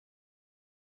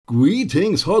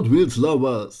Greetings Hot Wheels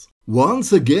lovers!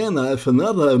 Once again I have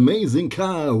another amazing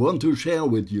car I want to share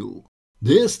with you.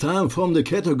 This time from the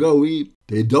category,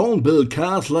 they don't build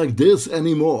cars like this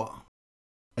anymore.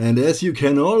 And as you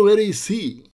can already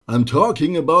see, I'm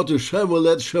talking about the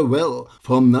Chevrolet Chevelle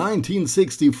from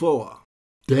 1964.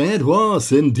 That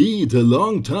was indeed a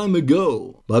long time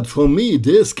ago, but for me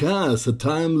this car is a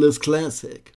timeless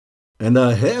classic. And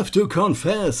I have to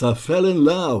confess I fell in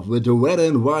love with the red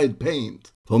and white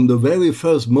paint from the very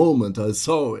first moment I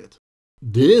saw it.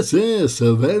 This is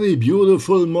a very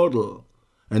beautiful model,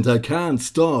 and I can't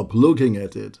stop looking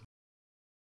at it.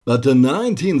 But the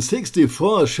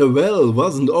 1964 Chevelle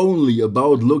wasn't only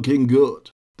about looking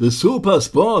good. The Super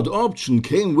Sport option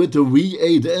came with the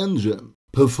V8 engine,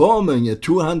 performing at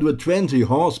 220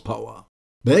 horsepower.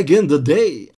 Back in the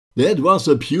day, that was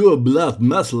a pure blood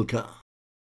muscle car.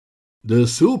 The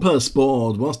Super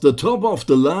Sport was the top of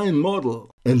the line model,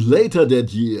 and later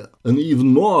that year an even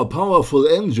more powerful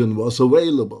engine was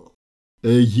available.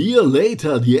 A year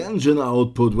later the engine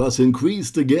output was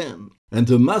increased again, and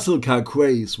the muscle car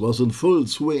craze was in full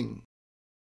swing.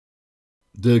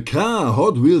 The car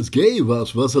Hot Wheels gave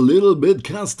us was a little bit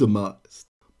customized,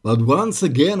 but once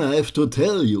again I have to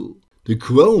tell you, the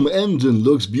chrome engine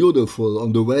looks beautiful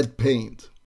on the red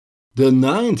paint. The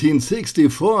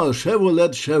 1964 Chevrolet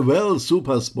Chevelle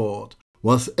Super Sport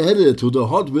was added to the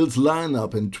Hot Wheels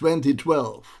lineup in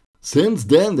 2012. Since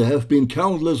then there have been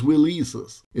countless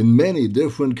releases in many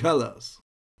different colors.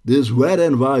 This red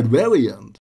and white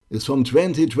variant is from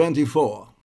 2024.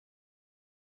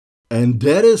 And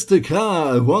that is the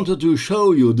car I wanted to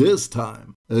show you this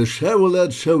time, a Chevrolet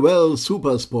Chevelle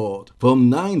Super Sport from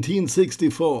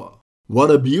 1964.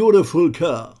 What a beautiful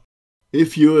car!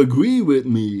 If you agree with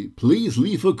me, please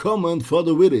leave a comment for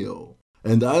the video,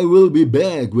 and I will be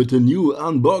back with a new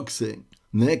unboxing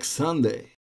next Sunday.